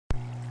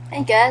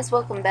Hey guys,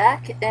 welcome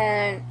back,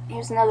 and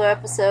here's another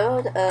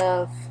episode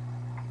of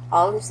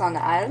Olives on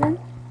the Island.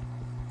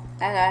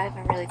 I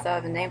haven't really thought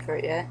of a name for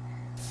it yet,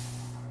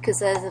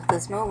 because as of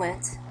this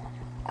moment,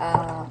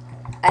 I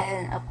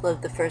hadn't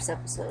uploaded the first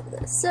episode of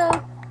this.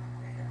 So,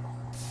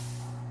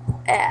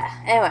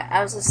 yeah, anyway,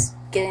 I was just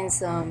getting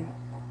some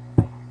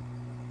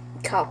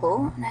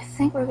cobble, and I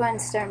think we're going to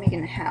start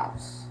making a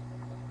house.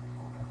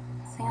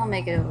 I think I'll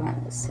make it over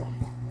on this side.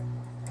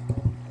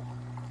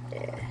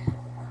 Yeah.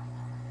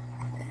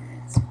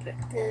 Let's put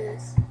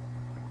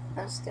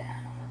those down.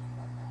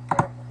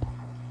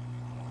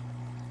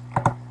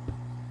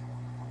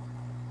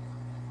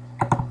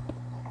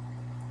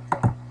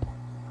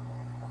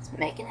 Let's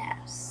make a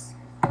house.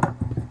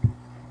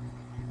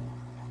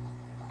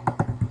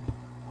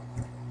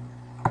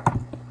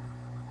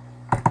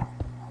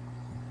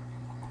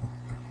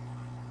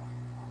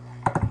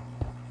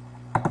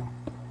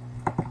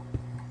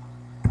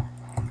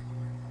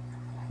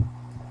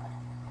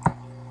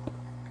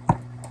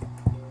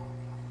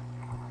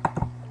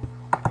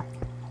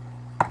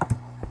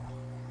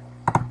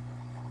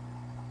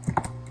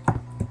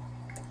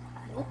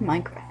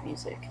 Minecraft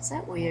music. Is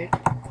that weird?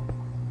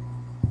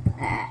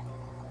 Nah. I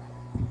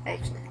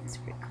actually think it's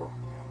pretty cool.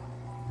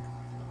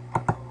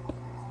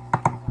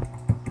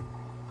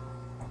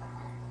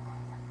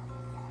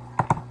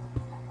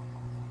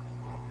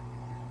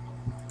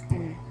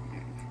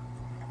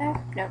 Oh,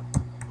 no.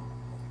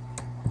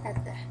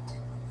 Not that.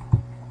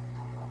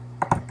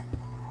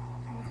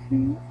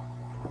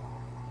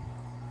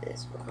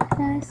 This will look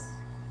nice.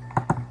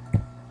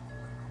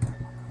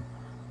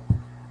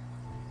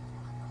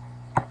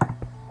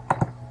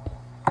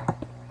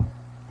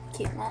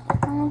 Keep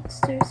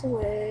monsters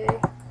away.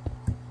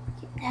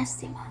 Keep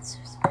nasty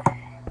monsters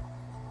away.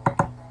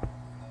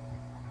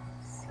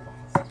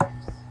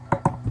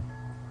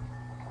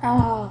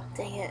 Oh,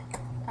 dang it.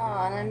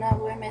 Oh, and I'm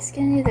not wearing my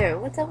skin either.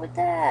 What's up with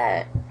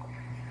that?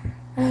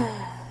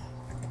 Oh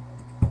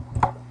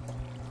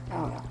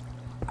no.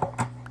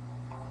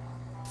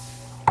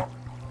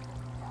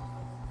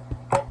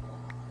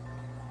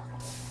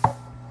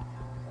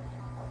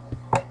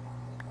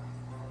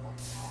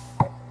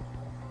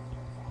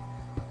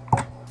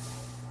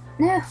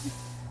 No!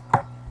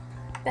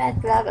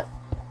 Bad block.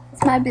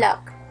 It's my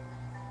block.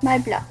 My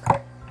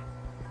block.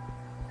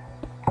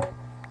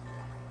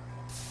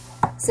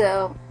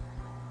 So,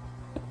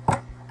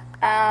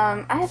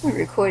 I haven't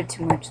recorded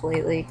too much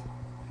lately.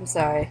 I'm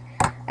sorry.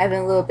 I've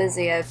been a little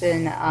busy. I've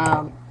been,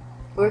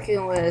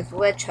 working with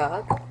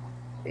Wedgehog.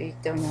 If you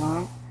don't know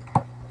him.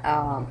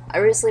 I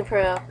recently put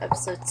up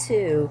episode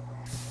 2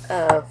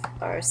 of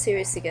our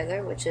series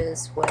together, which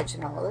is Wedge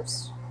and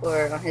Olives.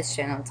 Or on his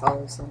channel, it's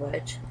Olives and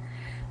Wedge.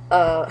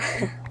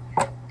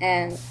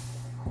 And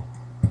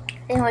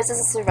anyways, it's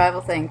a survival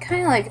thing,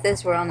 kind of like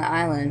this. We're on the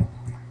island,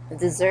 a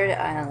deserted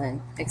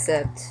island,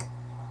 except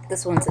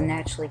this one's a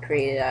naturally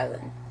created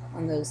island,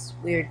 one of those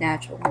weird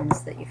natural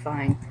ones that you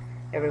find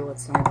every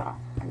once in a while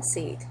on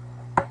Seed.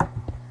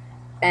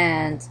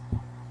 And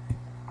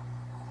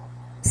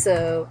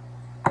so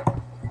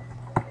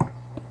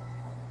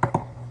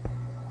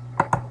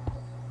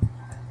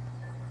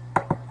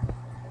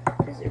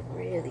this is a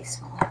really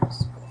small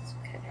house.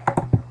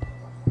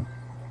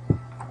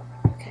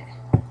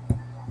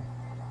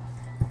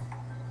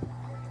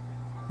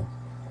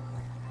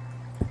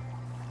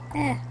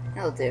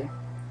 That'll do.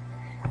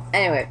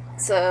 Anyway,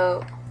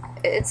 so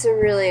it's a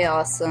really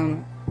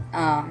awesome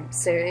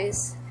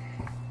series.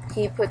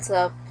 He puts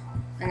up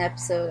an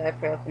episode, I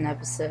put up an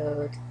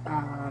episode.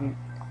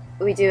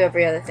 We do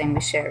every other thing, we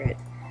share it,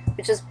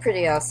 which is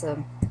pretty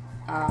awesome.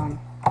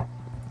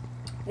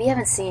 If you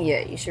haven't seen it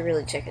yet, you should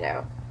really check it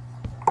out.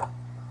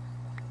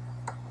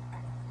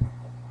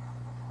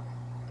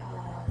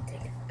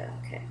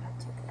 Okay, I'll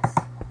do this.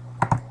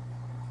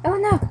 Oh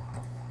no!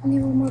 I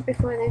need one more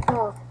before they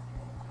fall.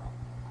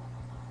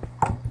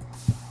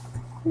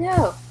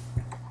 No!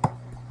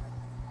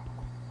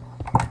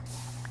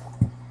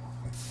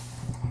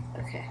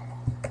 Okay.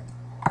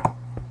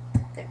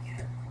 There we go.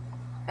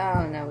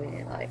 Oh no, we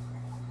need light.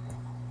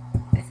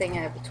 I think I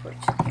have a torch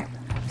in here, if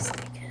I'm not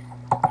mistaken.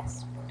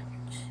 Yes,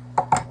 torch.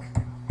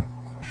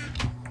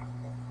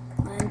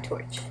 One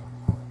torch.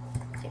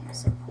 Give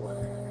myself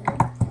one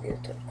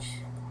little torch.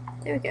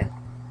 There we go.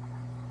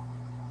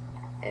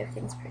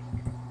 Everything's pretty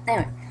good.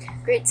 Anyway,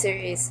 great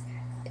series.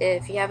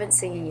 If you haven't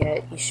seen it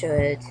yet, you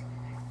should.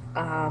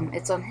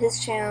 It's on his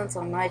channel, it's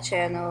on my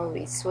channel,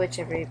 we switch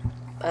every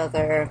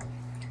other.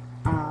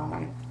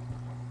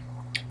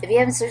 If you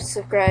haven't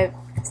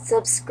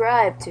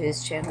subscribed to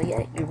his channel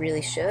yet, you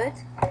really should.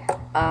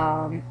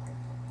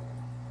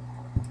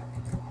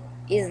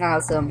 He's an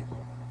awesome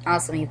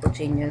evil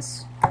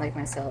genius, like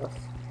myself.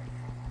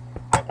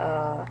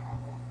 Yeah,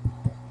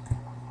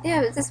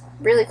 it's just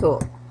really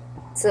cool.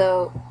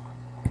 So,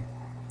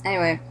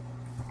 anyway,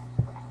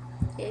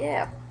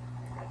 yeah.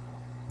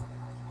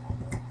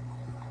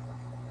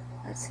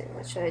 Let's see,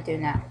 what should I do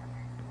now?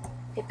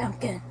 Hey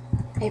pumpkin,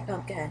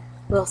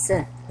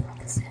 Wilson,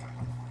 Wilson,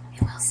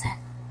 hey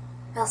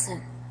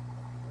Wilson,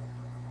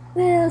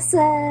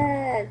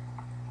 Wilson!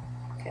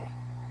 Okay.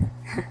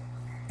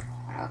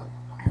 I'll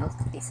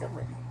be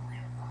someone.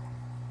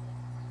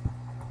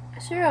 I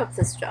sure hope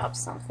this drops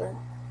something.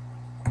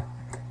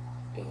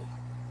 Maybe,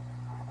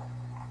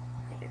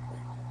 but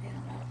I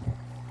don't know.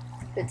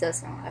 If it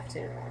doesn't, I'll have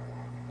to.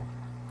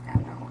 I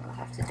don't know what I'll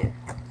have to do.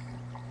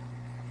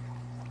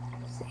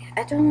 See,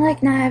 I don't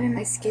like not having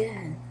my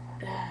skin.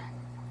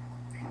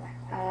 Anyway,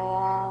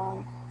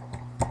 oh,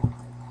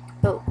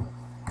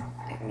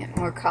 I can get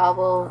more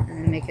cobble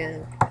and then make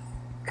a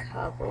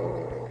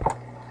cobble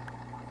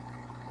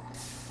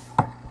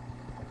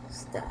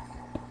stuff.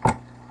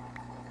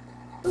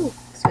 Ooh,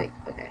 sweet.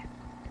 Okay.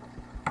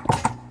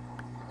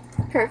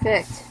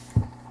 Perfect.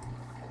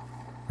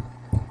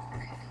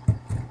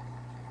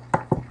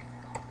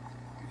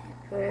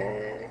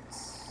 Okay.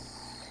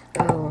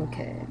 Oh,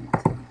 okay.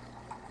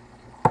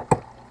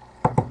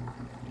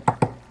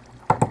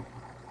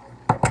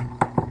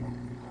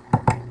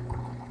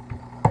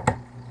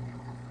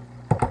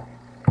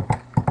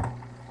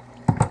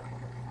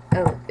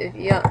 Oh, if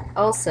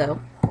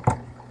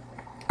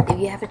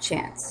you have a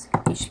chance,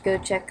 you should go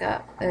check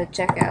out.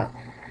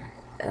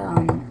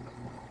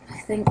 I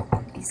think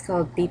he's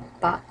called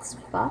Beatbox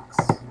Fox,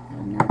 if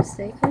I'm not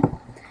mistaken.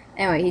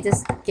 Anyway, he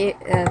just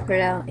put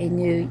out a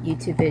new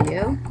YouTube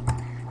video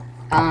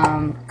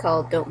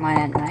called Don't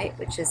Mind at Night,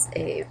 which is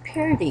a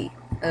parody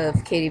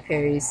of Katy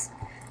Perry's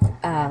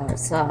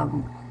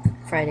song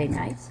Friday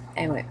Night.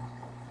 Anyway,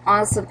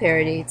 awesome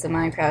parody. It's a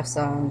Minecraft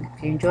song.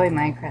 If you enjoy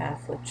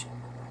Minecraft, which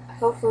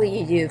hopefully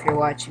you do if you're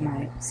watching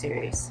my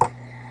series.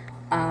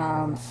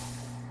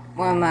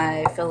 One of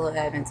my fellow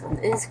admins on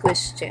the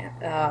Squish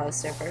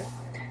server,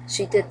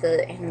 she did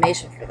the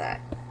animation for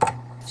that.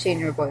 She and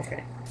her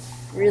boyfriend.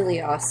 Really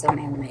awesome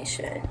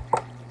animation.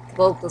 The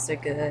vocals are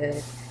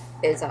good.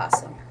 It's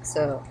awesome.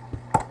 So,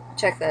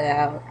 check that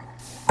out.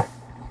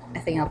 I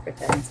think I'll put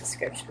that in the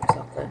description or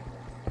something.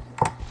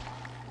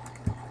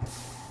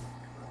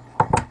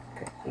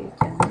 Put you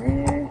down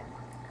there.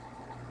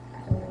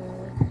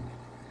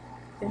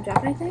 Gonna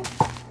drop anything?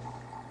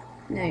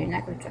 No, you're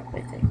not gonna drop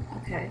anything.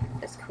 Okay,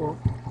 that's cool.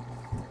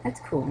 That's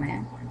cool,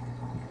 man.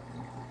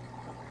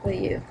 What are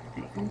you?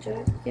 Are you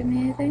gonna give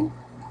me anything?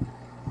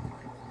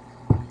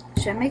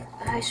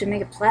 I should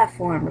make a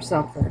platform or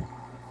something.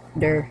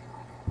 Oh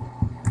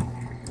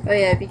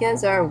yeah, if you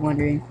guys are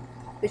wondering,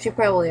 which you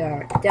probably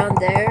are, down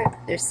there,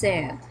 there's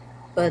sand.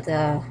 But,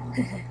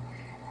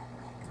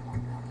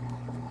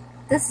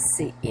 let's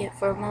see,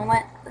 for a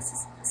moment,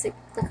 let's see,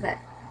 look at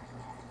that.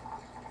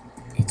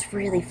 It's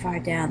really far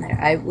down there.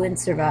 I wouldn't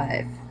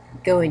survive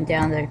going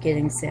down there,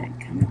 getting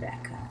sand, coming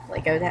back up.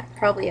 Like, I would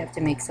probably have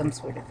to make some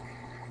sort of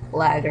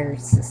ladder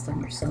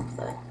system or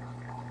something.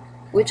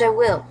 Which I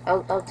will.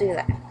 I'll do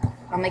that.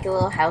 I'll make a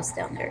little house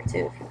down there,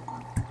 too, if you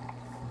want.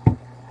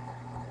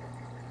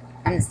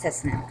 I'm just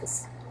testing out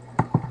this.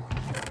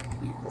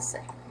 Yeah, let's see.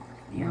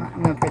 You know what?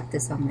 I'm gonna put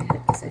this on my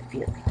head because I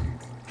feel like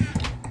it.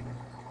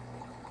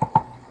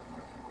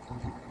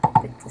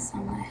 Put this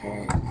on my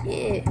head.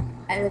 Yeah,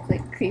 I look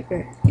like a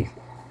creeper.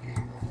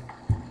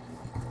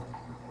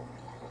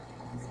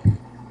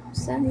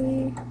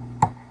 Sunny.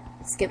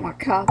 Let's get more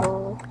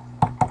cobble.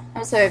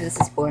 I'm sorry if this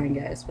is boring,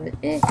 guys, but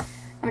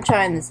I'm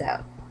trying this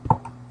out.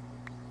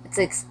 It's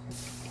an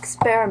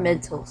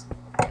experimental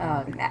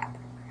map.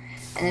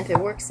 And if it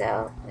works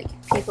out, like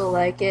if people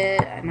like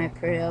it, I might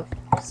put it up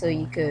so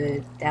you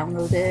could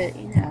download it,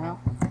 you know,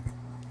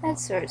 that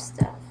sort of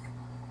stuff.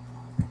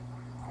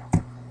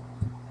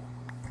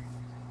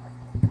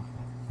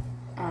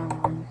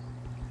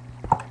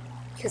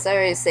 Because I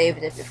already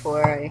saved it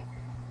before I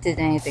did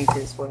anything to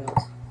this world.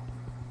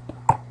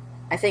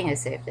 I think I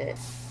saved it.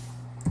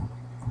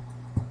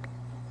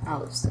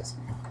 I'll just listen.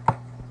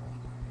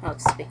 I'll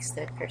just speak to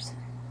that person.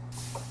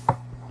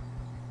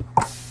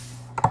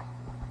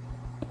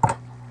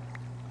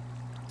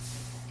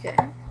 Okay.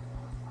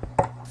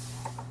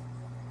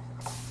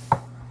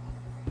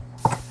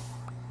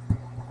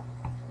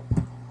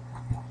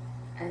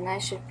 And I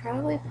should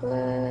probably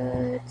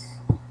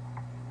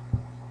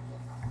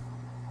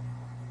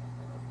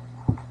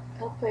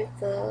I'll put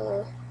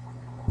the...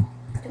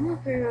 Don't want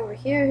to put it over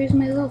here. Here's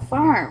my little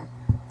farm.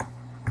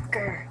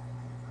 Grr.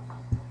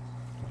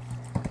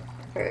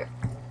 Put it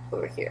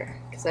over here,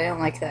 because I don't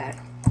like that.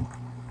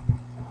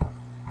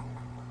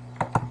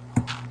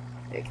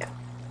 There you go.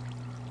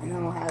 And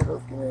then we'll have a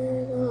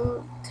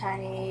little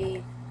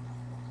tiny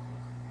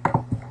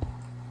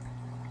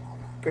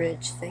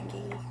bridge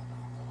thingy.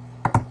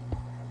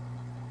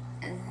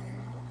 And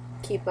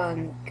keep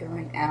on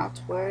going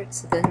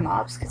outwards so then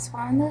mobs can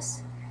spawn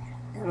this.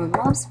 And when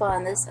mobs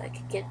spawn this, I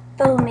could get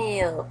bone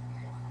meal.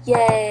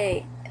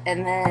 Yay!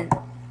 And then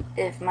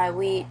if my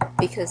wheat,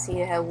 because you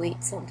know how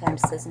wheat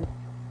sometimes doesn't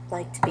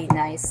like to be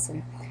nice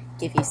and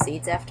give you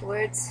seeds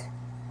afterwards,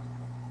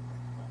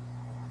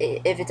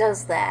 if it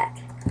does that,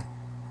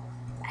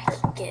 I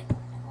can get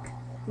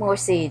more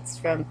seeds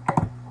from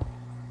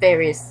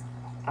various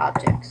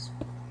objects.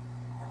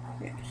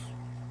 Yes.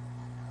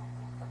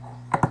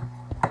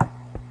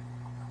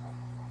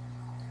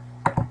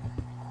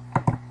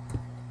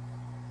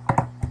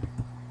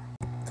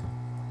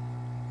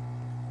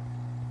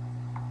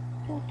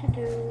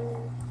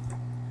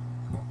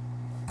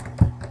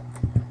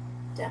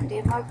 Time to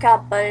get more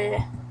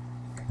copper.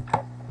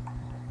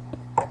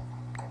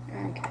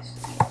 Okay,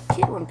 so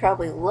Kid would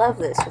probably love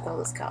this with all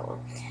this cobble.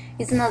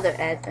 He's another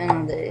admin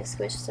on the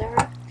Squish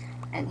server,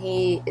 and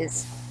he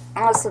is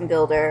an awesome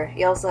builder.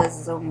 He also has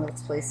his own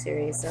Let's Play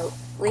series, so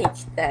link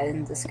that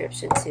in the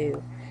description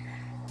too.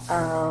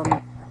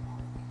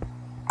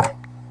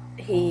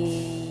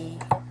 He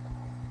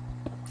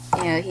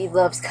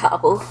loves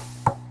cobble.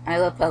 I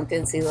love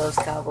pumpkins, he loves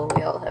cobble.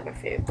 We all have our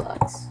favorite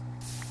blocks.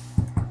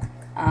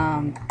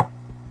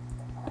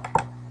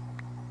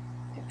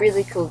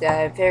 Really cool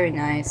guy, very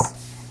nice.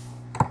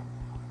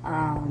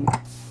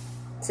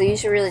 So you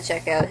should really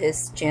check out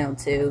his channel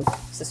too.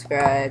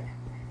 Subscribe.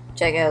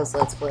 Check out his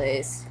Let's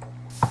Plays.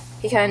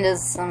 He kind of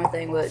does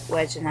something what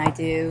Wedge and I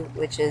do,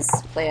 which is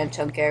play on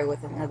Chunk Air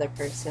with another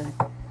person.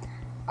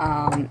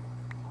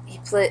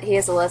 He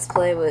has a Let's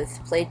Play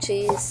with Play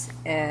Cheese,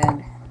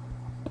 and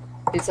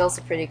it's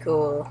also pretty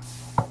cool.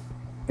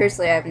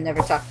 Personally, I've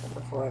never talked to him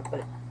before,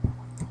 but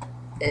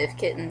if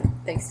Kitten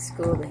thinks it's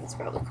cool, then it's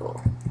probably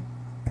cool.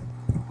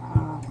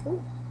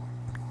 Ooh.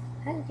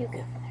 How did you go for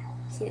there?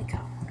 See the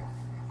cop.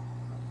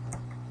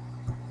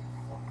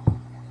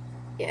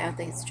 Yeah, I don't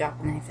think it's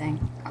dropping anything.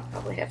 I'll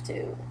probably have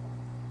to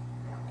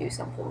do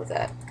something with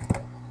that.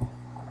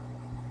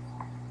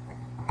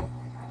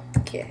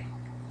 Okay.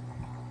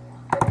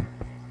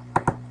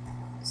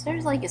 Is there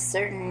like a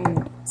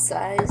certain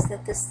size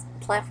that this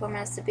platform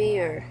has to be,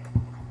 or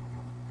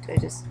do I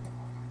just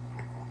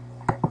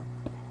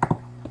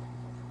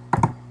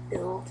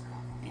build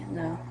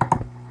and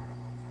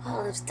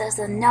Olives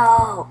doesn't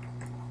know,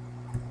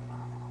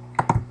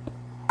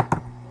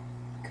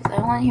 because I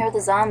want to hear the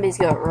zombies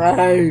go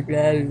right,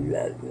 blah,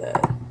 blah,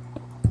 blah.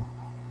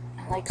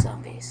 I like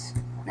zombies,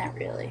 not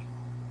really.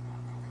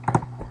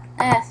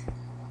 If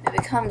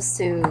it comes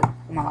to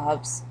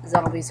mobs,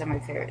 zombies are my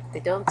favorite. They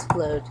don't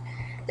explode,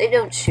 they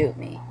don't shoot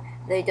me,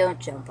 they don't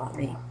jump on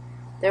me.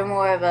 They're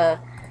more of a,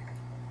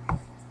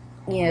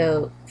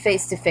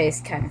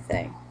 face-to-face kind of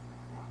thing.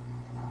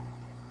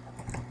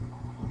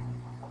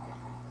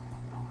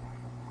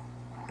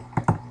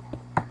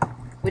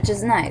 Which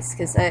is nice,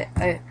 because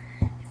if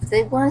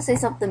they want to say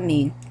something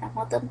mean, I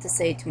want them to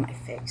say it to my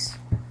face.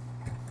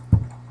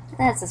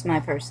 That's just my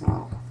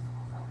personal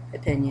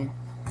opinion.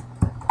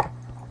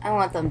 I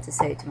want them to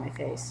say it to my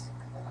face.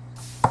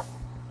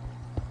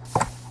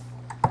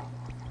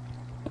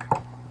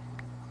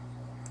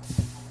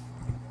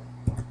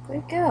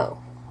 Where'd it go?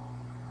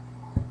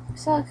 I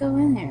saw it go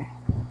in there.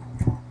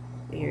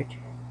 Weird.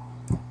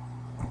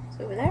 It's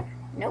over there?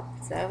 Nope,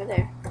 it's over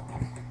there.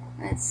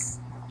 Let's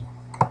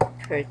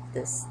put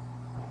this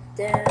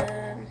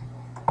down.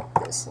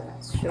 This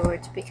one's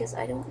short because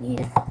I don't need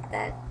it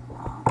that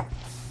long.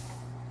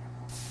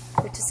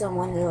 Which is on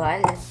one little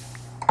island.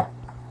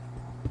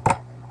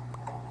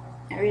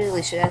 I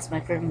really should ask my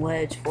friend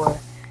Wedge for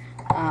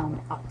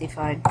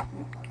Optifine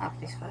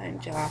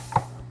jar.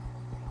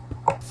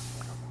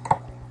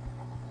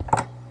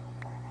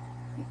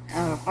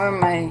 Or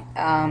my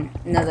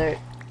another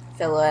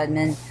fellow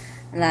admin,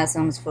 last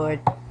one's Ford.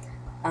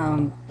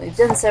 We've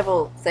done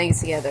several things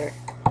together.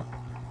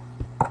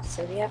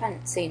 So if you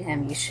haven't seen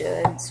him, you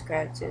should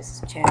subscribe to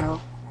his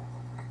channel.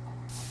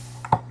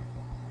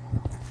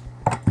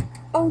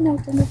 Oh no,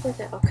 don't look like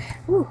that. Okay.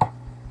 Woo.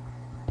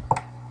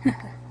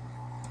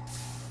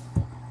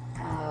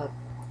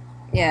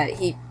 Yeah,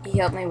 he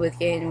helped me with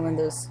getting one of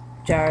those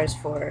jars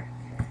for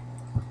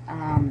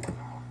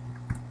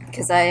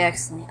because I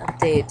accidentally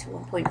updated to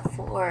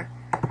 1.4,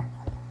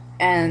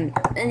 and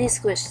he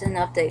squished didn't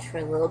update for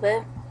a little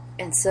bit,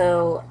 and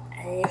so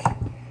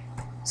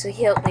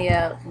he helped me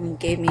out and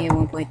gave me a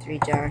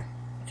 1.3 jar,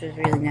 which was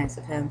really nice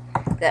of him.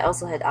 That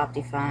also had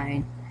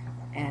Optifine,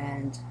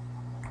 and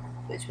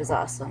which was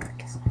awesome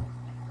because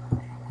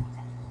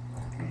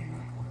I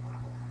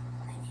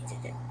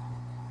needed it.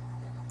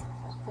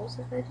 Suppose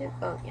if I do,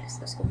 oh yes,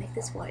 let's go make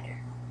this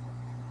wider.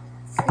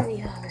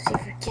 Silly Olives, you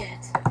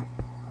forget.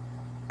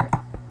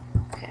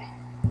 Okay.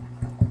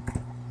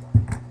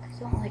 I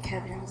don't like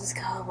having all this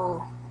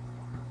cobble.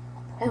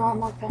 I want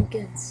more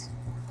pumpkins.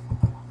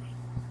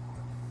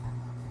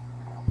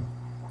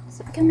 Is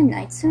it becoming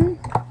night soon?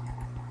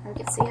 We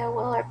can see how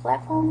well our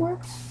platform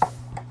works.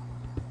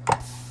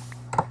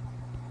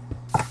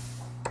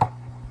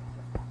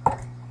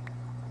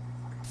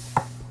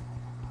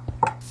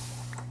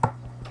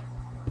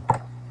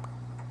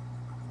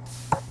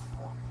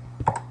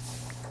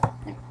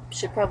 I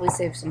should probably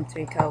save some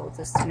 3 cobble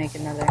just to make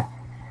another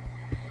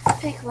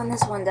pick when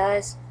this one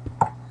dies.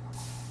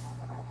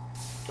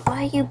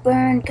 Why you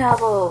burn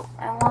cobble?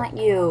 I want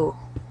you.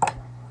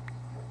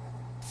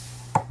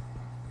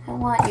 I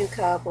want you,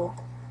 cobble.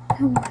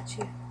 I want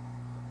you.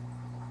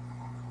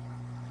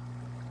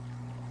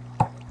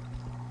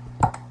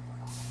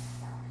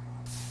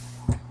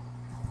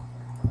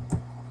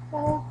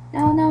 Oh,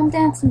 no, I'm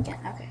dancing again.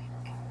 Okay.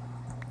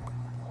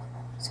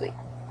 Sweet.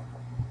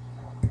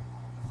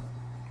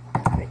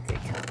 I'll put 3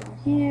 cobble in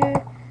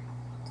here,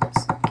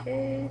 just in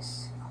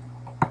case.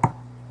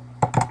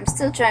 I'm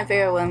still trying to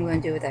figure out what I'm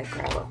going to do with that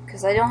gravel,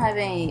 because I don't have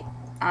any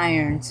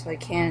iron, so I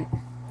can't,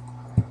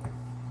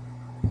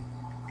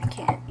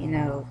 you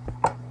know,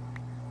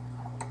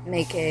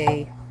 make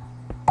a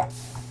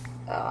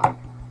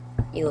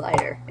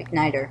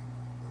igniter,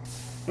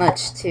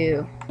 much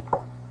to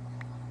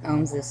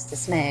Ohms'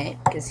 dismay,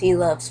 because he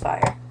loves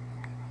fire.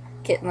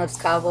 Kitten loves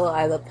cobble,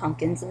 I love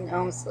pumpkins, and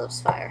Ohms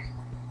loves fire.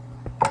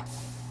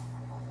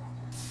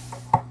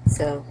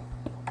 So,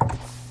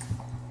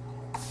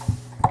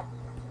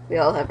 we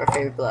all have our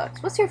favorite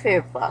blocks. What's your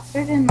favorite block?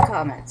 Put it in the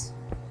comments.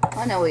 I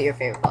want to know what your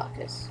favorite block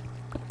is.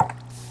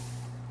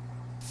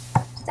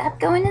 Stop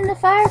going in the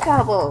fire,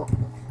 cobble!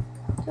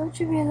 Don't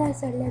you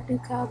realize I love you,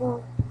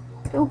 cobble?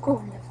 Don't go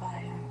in the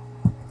fire.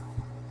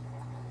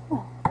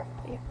 Oh,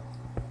 here.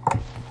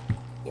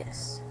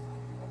 Yes.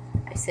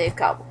 I saved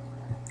cobble.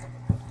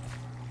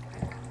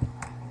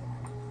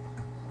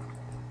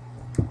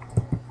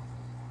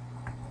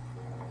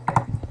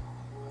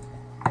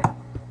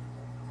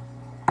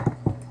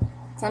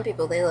 Some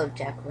people, they love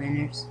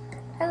jack-o'-lanterns.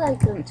 I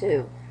like them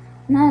too.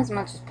 Not as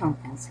much as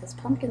pumpkins, because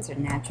pumpkins are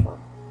natural.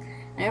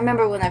 And I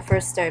remember when I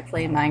first started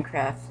playing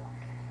Minecraft,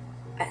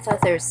 I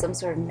thought there was some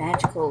sort of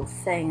magical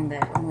thing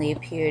that only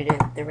appeared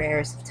at the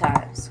rarest of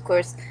times. Of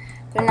course,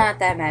 they're not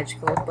that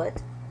magical,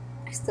 but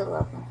I still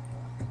love them.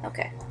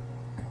 Okay.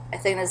 I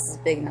think this is a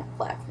big enough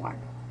platform.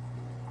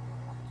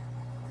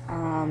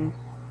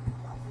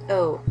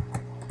 Oh.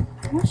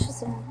 How much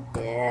is it?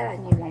 Yeah, I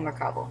need one more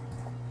cobble.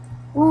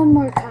 One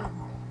more cobble.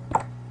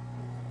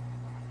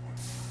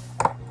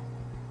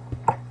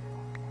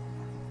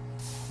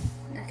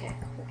 Okay,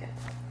 we're good.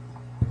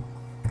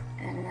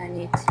 And I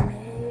need to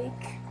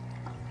make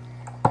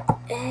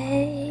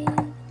a...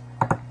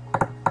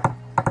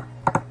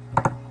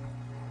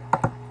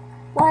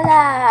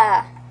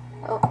 Voila!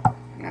 Oh,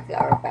 my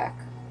flower back.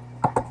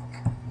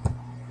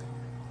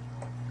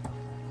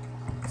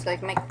 So I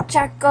can make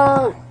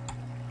charcoal!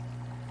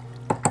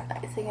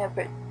 I think I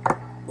put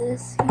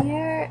this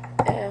here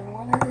and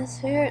one of this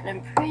here, and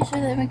I'm pretty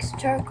sure that makes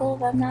charcoal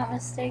if I'm not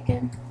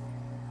mistaken.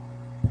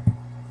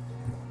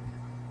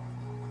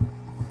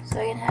 So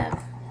I can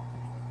have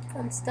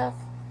fun stuff.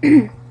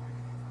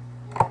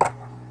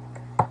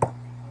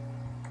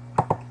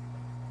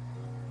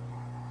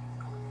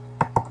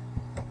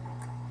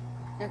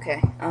 Okay,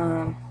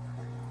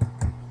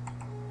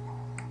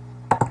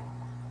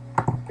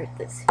 put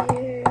this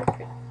here,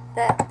 put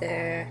that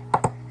there.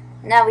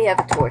 Now we have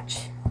a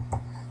torch.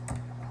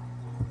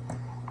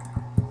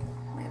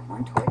 We have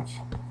one torch.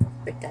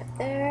 Put that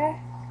there.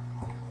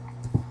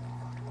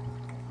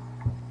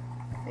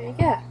 There you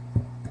go.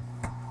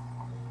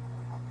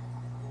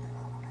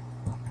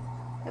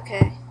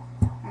 Okay,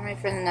 I'm ready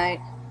for the night.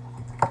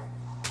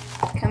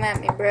 Come at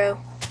me, bro.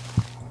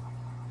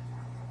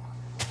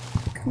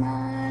 Come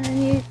on, I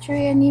need a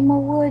tree, I need more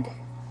wood.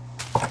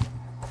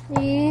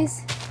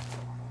 Please.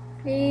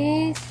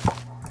 Please.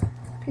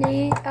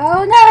 Please.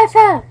 Oh no, I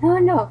fell! Oh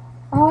no.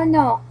 Oh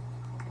no.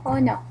 Oh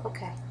no.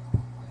 Okay.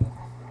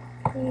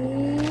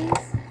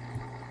 Please.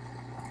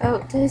 Oh,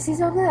 did I see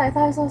something? I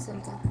thought I saw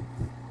something.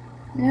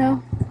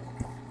 No.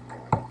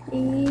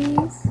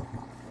 Please.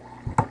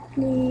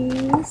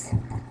 Please.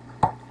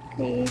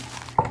 Please.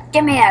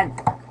 Give me a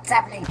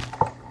sapling.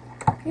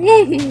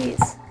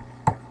 Please.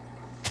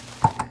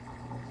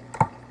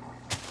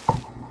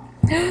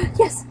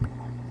 Yes!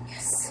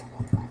 Yes!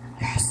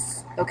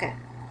 Yes! Okay.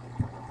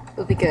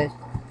 We'll be good.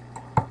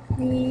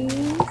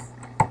 Please.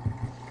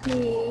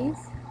 Please.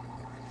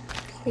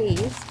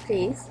 Please.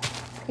 Please.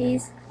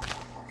 Please.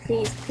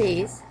 Please.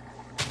 Please.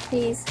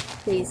 Please.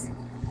 Please.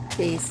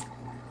 Please.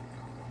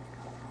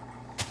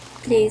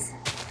 Please.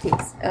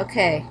 Please.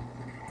 Okay.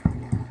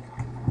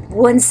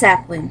 One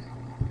sapling.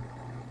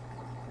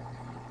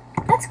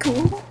 That's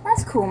cool.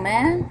 That's cool,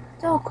 man.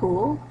 It's all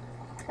cool.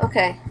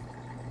 Okay.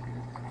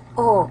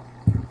 Oh.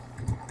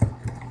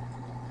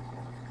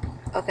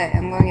 Okay,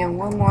 I'm going to get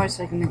one more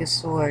so I can make a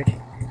sword.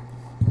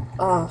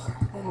 Oh,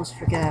 I almost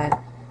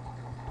forgot.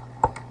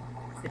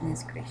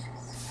 Goodness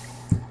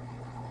gracious.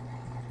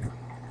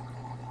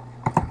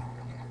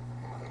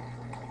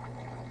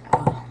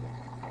 Oh.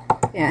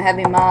 Yeah,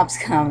 having mobs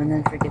come and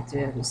then forget to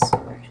have a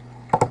sword.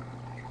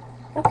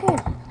 Okay,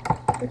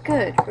 we're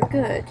good, we're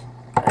good.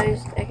 I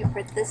can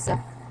put this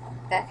up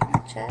back in the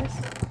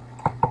chest.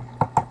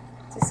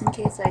 Just in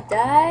case I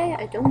die.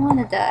 I don't want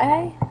to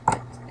die,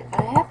 but if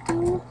I have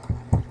to,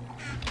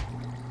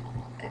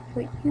 I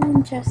put you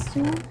in chest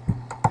 2.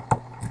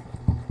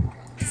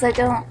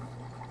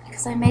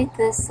 Because I made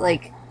this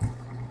like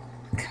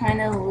kind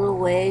of a little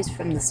ways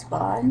from the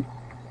spawn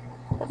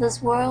of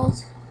this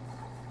world.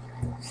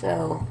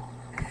 So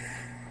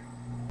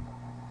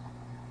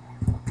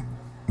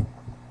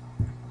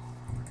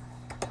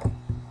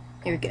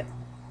here we go.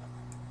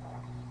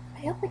 I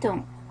hope I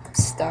don't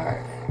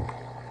starve.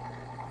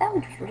 That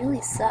would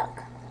really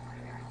suck.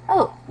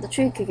 Oh, the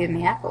tree could give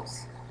me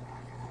apples.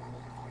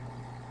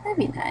 That'd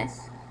be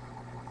nice.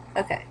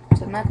 Okay,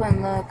 so I'm not going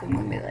to look. I'm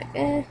going to be like,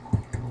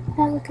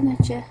 not looking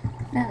at you.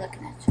 Not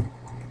looking at you.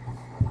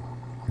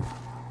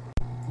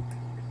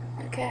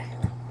 Okay.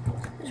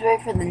 There's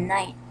Just wait for the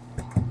night.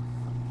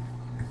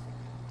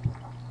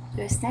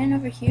 Do I stand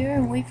over here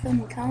and wait for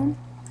them to come?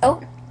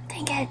 Oh,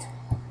 dang it!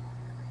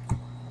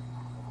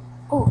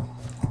 Oh,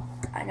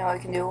 I know I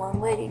can do while I'm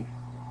waiting.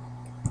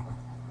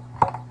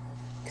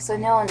 Because I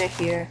know under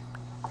here,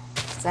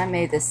 because I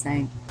made this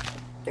thing.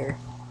 They're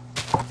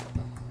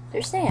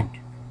stamped.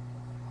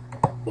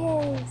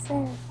 Yay,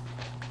 sand.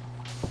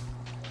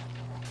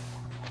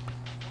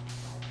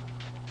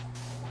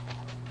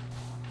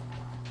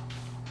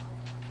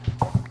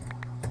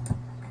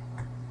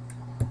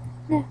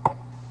 No.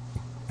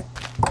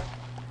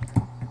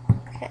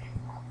 Okay.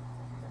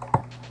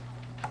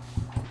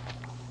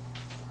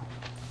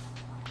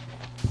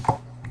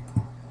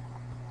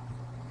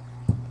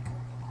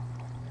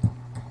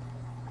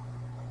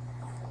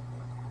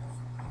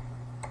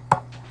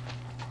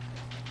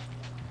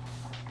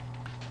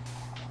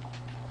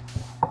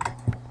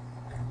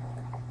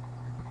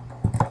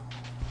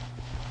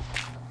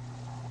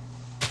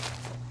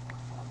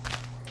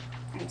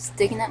 I'm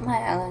sticking at my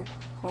island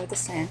with the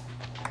sand.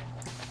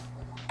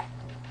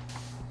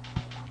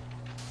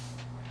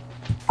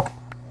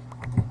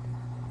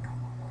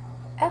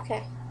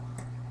 Okay.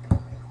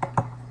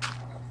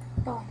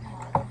 Oh no,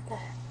 I want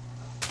that.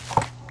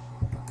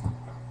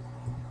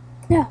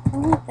 No, I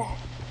want that.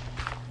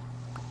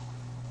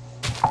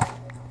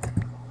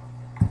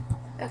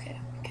 Okay,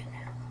 we're good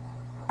now.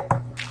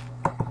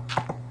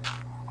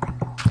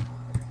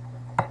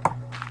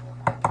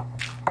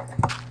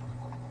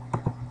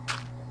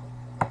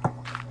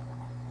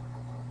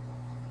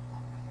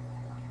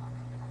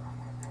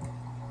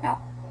 No,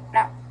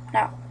 no,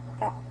 no,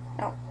 no,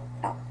 no,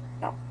 no,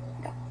 no, no.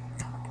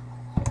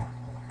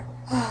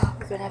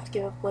 We're gonna have to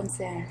give up one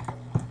sand.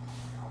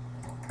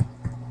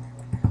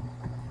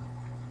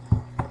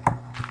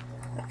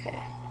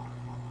 Okay.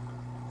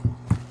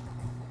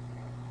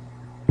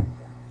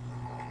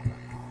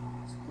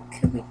 What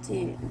could we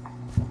do?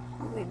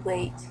 We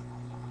wait.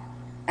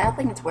 I don't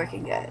think it's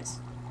working, guys.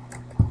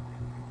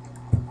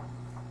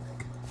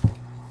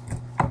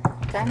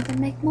 Time to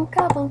make more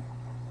cobble.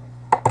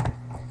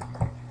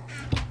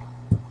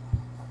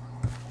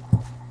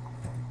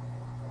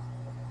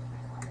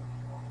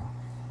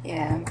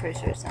 Yeah, I'm pretty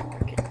sure it's not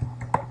working.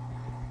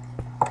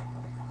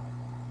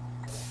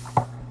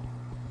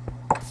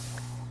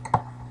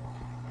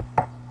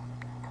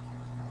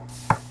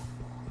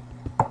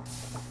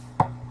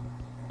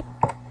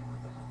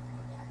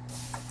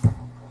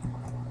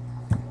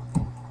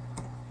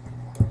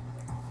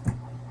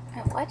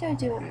 Why do I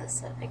do it on this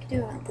side? I could do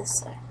it on this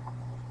side.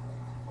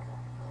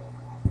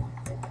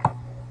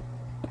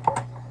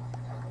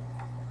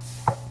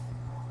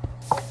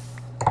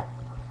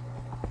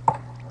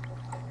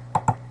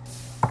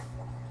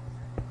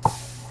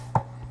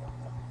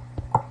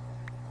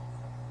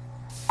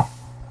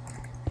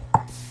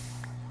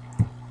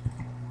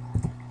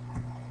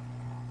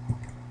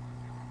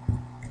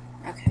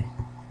 Okay.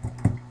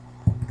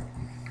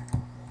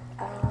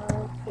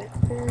 I'll put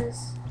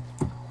this.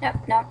 Nope,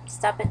 nope,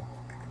 stop it.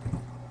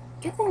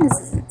 Good thing this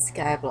isn't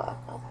skyblock,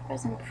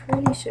 otherwise I'm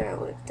pretty sure I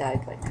would have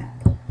died by now.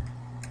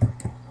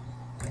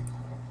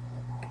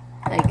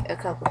 Like a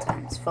couple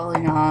times,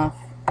 falling off.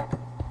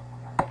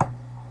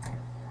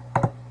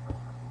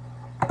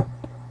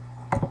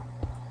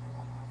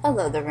 I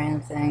love the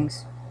random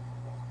things.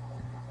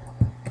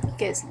 You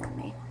guys know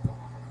me.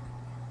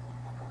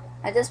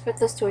 I just put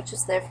those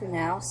torches there for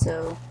now,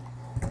 so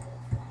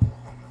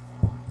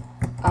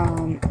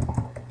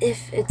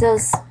if it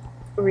does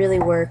really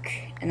work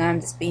and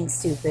I'm just being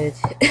stupid,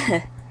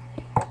 the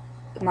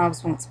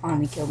mobs won't spawn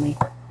and kill me,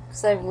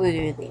 because I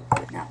literally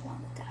would not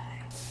want to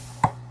die.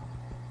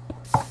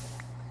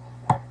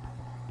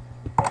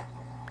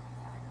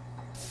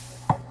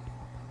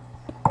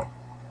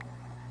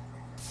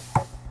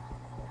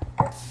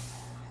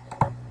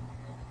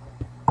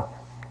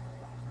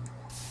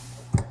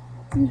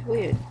 It's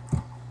weird.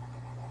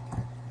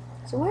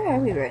 So where are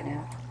we right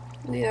now?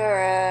 We are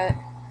at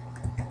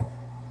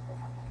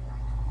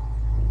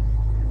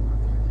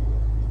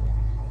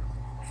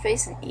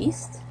facing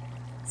east,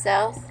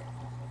 south,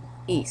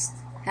 east.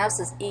 House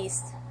is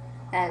east,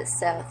 that is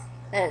south,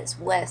 that is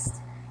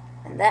west,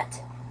 and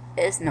that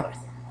is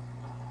north.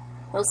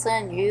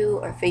 Wilson,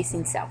 you are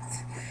facing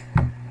south.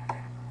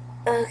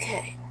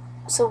 Okay,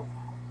 so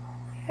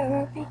where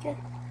are we good?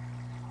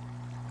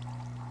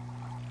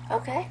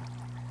 Okay.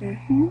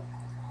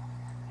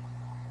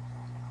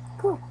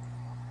 Cool.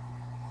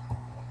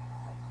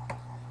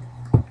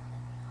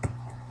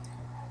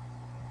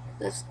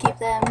 Just keep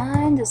that in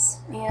mind,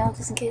 just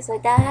in case I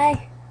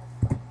die.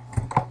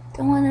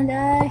 Don't want to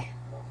die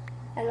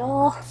at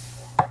all.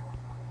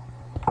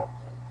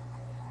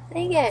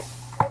 Dang it.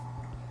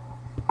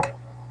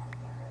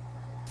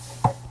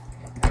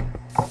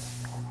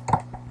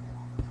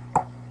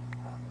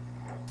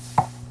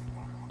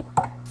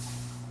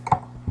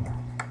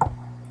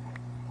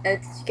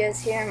 Did you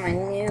guys hear my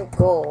new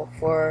goal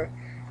for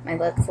my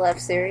Let's Laugh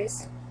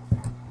series?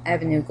 I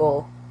have a new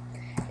goal.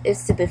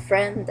 Is to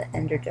befriend the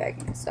Ender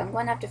Dragon. So I'm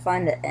going to have to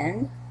find the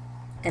end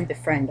and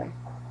befriend him.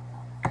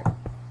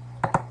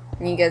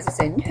 And you guys are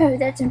saying, no,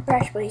 that's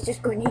impossible, he's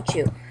just going to eat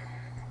you.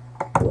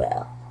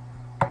 Well,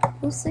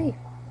 we'll see.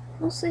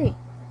 We'll see.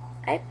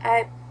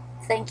 I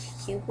think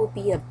he will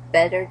be a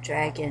better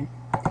dragon.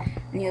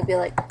 And he'll be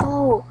like,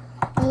 oh,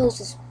 I was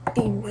just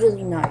being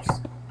really nice.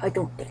 I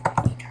don't think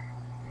I need her.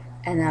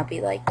 And I'll be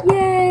like,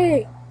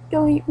 yay!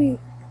 Don't eat me.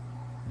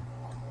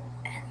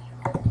 And he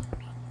will eat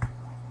me.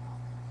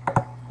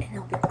 And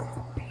it'll be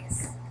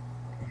glorious.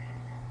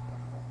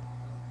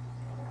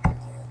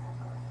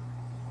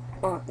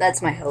 Well,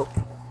 that's my hope.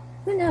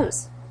 Who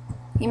knows?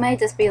 He might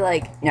just be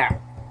like, no,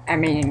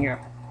 I'm eating you.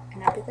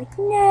 And I'll be like,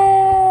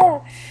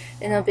 no!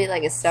 And it'll be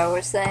like a Star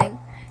Wars thing.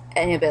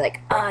 And he'll be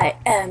like, I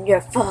am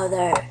your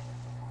father.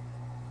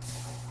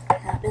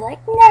 And I'll be like,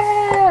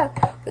 no!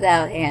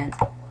 Without a hand.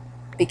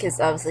 Because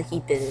obviously he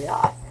bit it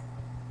off.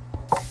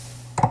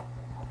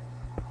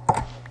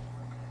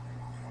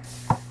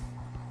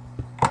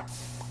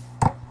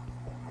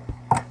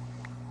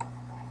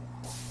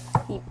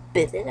 He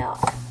bit it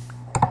off.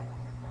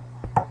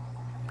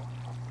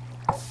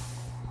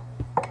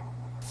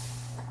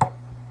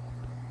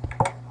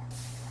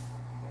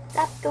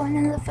 Stop going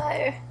in the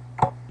fire.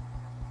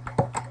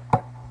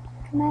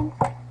 Come on.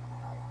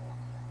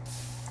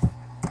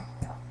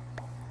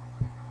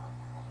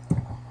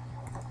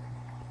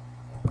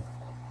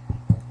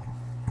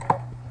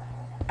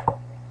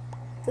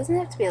 Doesn't it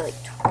have to be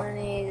like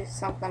 20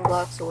 something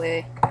blocks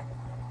away?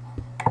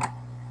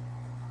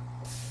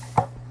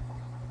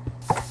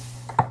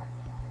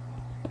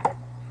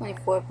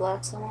 "24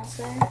 blocks, I want to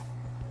say."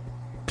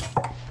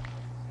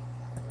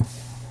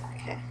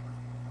 Okay.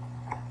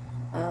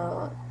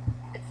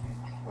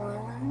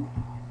 1,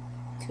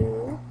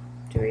 2,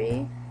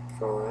 3,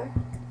 4,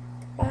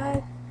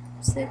 5,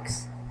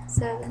 6,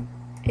 7,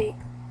 8,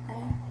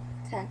 9,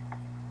 10,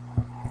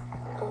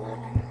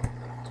 11,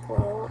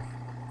 12,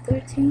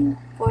 13,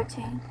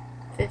 14,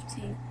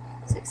 15,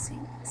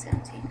 16,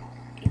 17,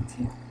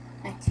 18,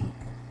 19,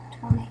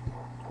 20,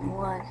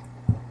 21,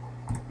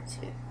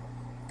 2.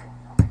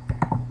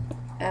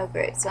 Oh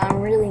great, so I'm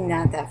really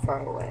not that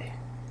far away.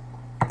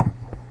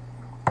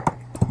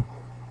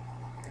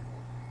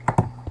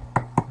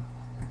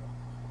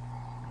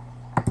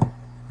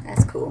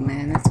 That's cool,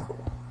 man, that's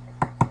cool.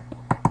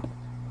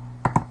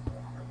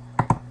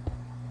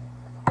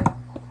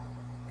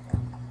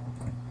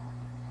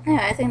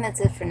 Yeah, I think that's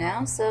it for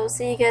now, so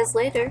see you guys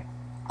later.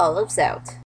 Olives out.